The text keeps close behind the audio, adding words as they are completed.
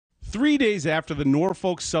3 days after the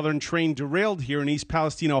Norfolk Southern train derailed here in East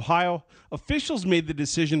Palestine, Ohio, officials made the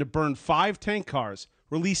decision to burn 5 tank cars,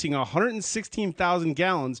 releasing 116,000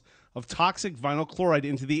 gallons of toxic vinyl chloride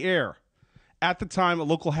into the air. At the time, a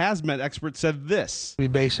local hazmat expert said this. We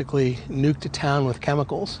basically nuked a town with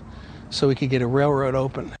chemicals so we could get a railroad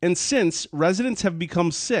open. And since, residents have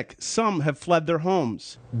become sick, some have fled their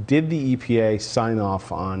homes. Did the EPA sign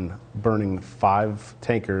off on burning 5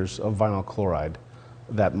 tankers of vinyl chloride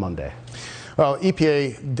that Monday? Well,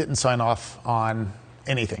 EPA didn't sign off on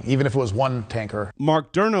anything, even if it was 1 tanker.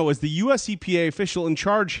 Mark Durno is the U.S. EPA official in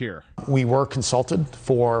charge here. We were consulted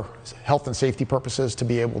for health and safety purposes to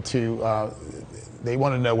be able to, they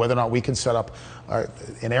wanted to know whether or not we could set up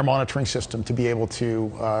an air monitoring system to be able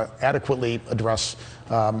to adequately address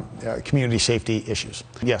community safety issues.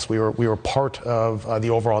 Yes, we were part of the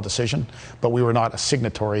overall decision, but we were not a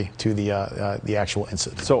signatory to the actual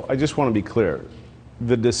incident. So I just want to be clear.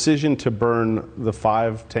 The decision to burn the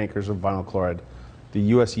 5 tankers of vinyl chloride, the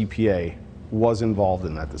U.S. EPA was involved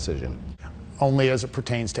in that decision. Only as it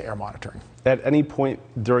pertains to air monitoring. At any point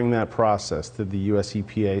during that process, did the U.S.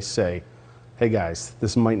 EPA say, hey guys,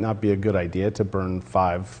 this might not be a good idea to burn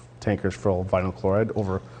 5 tankers full of vinyl chloride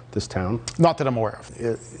over this town? Not that I'm aware of.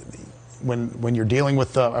 When you're dealing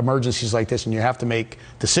with emergencies like this and you have to make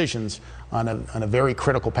decisions on a very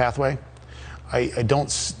critical pathway, I don't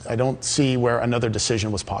see where another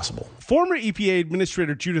decision was possible. Former EPA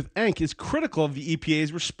Administrator Judith Enck is critical of the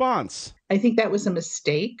EPA's response. I think that was a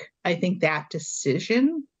mistake. I think that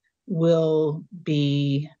decision will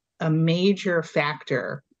be a major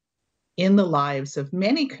factor in the lives of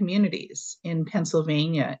many communities in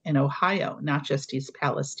Pennsylvania and Ohio, not just East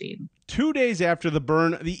Palestine. 2 days after the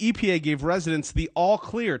burn, the EPA gave residents the all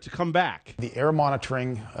clear to come back. The air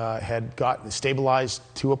monitoring had gotten stabilized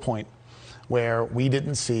to a point where we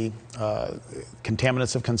didn't see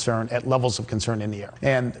contaminants of concern at levels of concern in the air.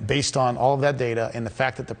 And based on all of that data and the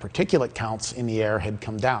fact that the particulate counts in the air had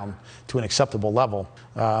come down to an acceptable level,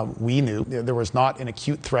 we knew there was not an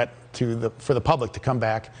acute threat for the public to come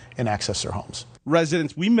back and access their homes.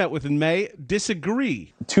 Residents we met with in May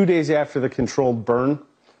disagree. 2 days after the controlled burn,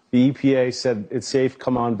 the EPA said it's safe,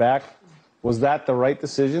 come on back. Was that the right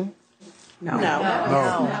decision? No.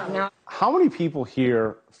 How many people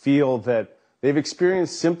here feel that they've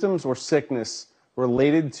experienced symptoms or sickness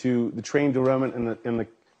related to the train derailment and the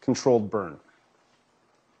controlled burn?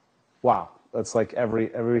 Wow, that's like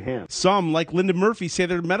every hand. Some, like Linda Murphy, say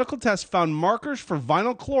their medical tests found markers for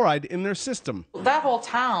vinyl chloride in their system. That whole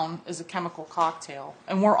town is a chemical cocktail,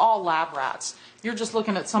 and we're all lab rats. You're just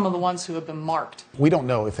looking at some of the ones who have been marked. We don't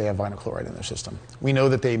know if they have vinyl chloride in their system. We know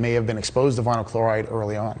that they may have been exposed to vinyl chloride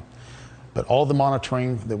early on. But all the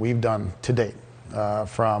monitoring that we've done to date,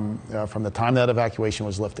 from the time that evacuation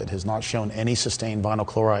was lifted, has not shown any sustained vinyl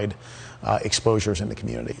chloride exposures in the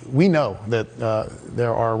community. We know that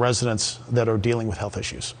there are residents that are dealing with health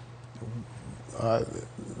issues.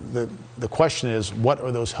 The question is, what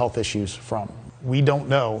are those health issues from? We don't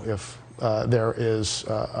know if there is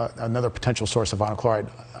another potential source of vinyl chloride.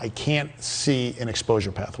 I can't see an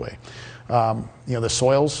exposure pathway. The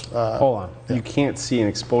soils. Hold on. Yeah. You can't see an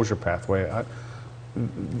exposure pathway.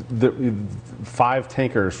 The 5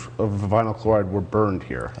 tankers of vinyl chloride were burned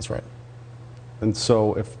here. That's right. And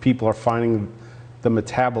so if people are finding the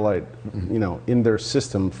metabolite, in their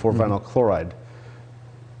system for vinyl chloride,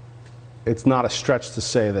 it's not a stretch to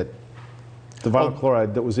say that the vinyl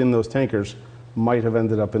chloride that was in those tankers might have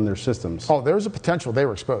ended up in their systems. Oh, there's a potential they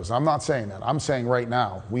were exposed. I'm not saying that. I'm saying right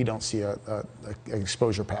now we don't see an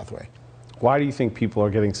exposure pathway. Why do you think people are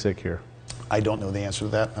getting sick here? I don't know the answer to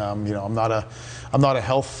that. I'm not a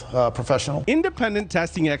health professional. Independent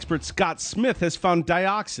testing expert Scott Smith has found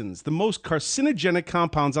dioxins, the most carcinogenic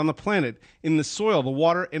compounds on the planet, in the soil, the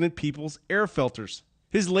water, and in people's air filters.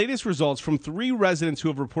 His latest results from 3 residents who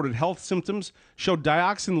have reported health symptoms show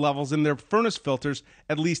dioxin levels in their furnace filters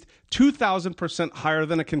at least 2,000% higher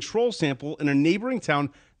than a control sample in a neighboring town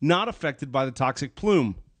not affected by the toxic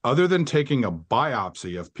plume. Other than taking a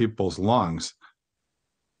biopsy of people's lungs,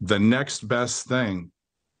 the next best thing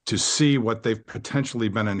to see what they've potentially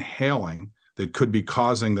been inhaling that could be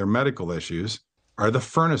causing their medical issues are the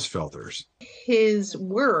furnace filters. His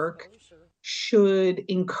work should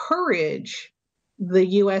encourage the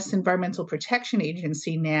U.S. Environmental Protection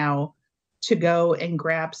Agency now to go and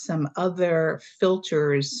grab some other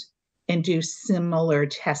filters and do similar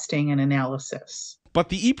testing and analysis. But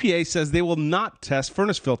the EPA says they will not test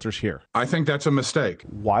furnace filters here. I think that's a mistake.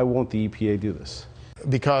 Why won't the EPA do this?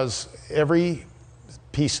 Because every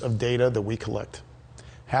piece of data that we collect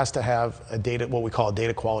has to have what we call a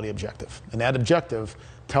data quality objective. And that objective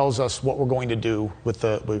tells us what we're going to do with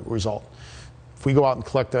the result. If we go out and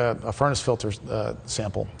collect a furnace filter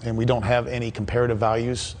sample and we don't have any comparative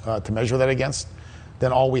values to measure that against,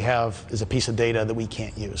 then all we have is a piece of data that we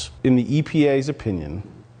can't use. In the EPA's opinion,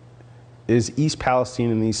 is East Palestine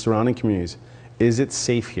and these surrounding communities, is it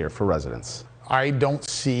safe here for residents? I don't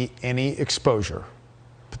see any exposure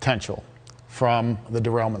potential from the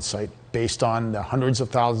derailment site based on the hundreds of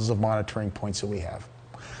thousands of monitoring points that we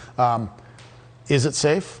have. Is it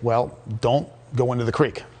safe? Well, don't go into the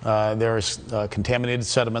creek. There's contaminated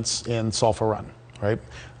sediments in Sulphur Run, right?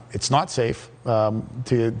 It's not safe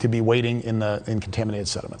to be wading in contaminated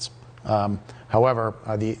sediments. However,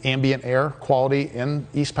 the ambient air quality in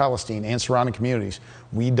East Palestine and surrounding communities,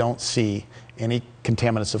 we don't see any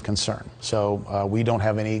contaminants of concern. So we don't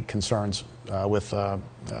have any concerns with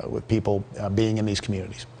people being in these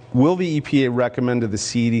communities. Will the EPA recommend to the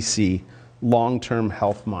CDC long-term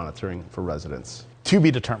health monitoring for residents? To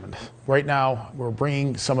be determined. Right now, we're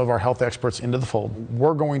bringing some of our health experts into the fold.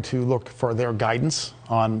 We're going to look for their guidance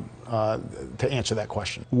on to answer that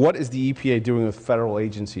question. What is the EPA doing with federal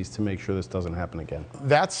agencies to make sure this doesn't happen again?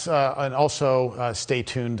 That's an also stay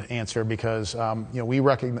tuned answer because we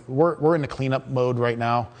recognize we're in the cleanup mode right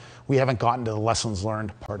now. We haven't gotten to the lessons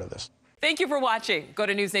learned part of this. Thank you for watching. Go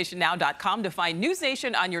to newsnationnow.com to find News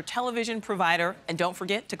Nation on your television provider. And don't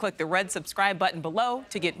forget to click the red subscribe button below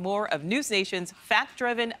to get more of News Nation's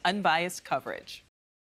fact-driven, unbiased coverage.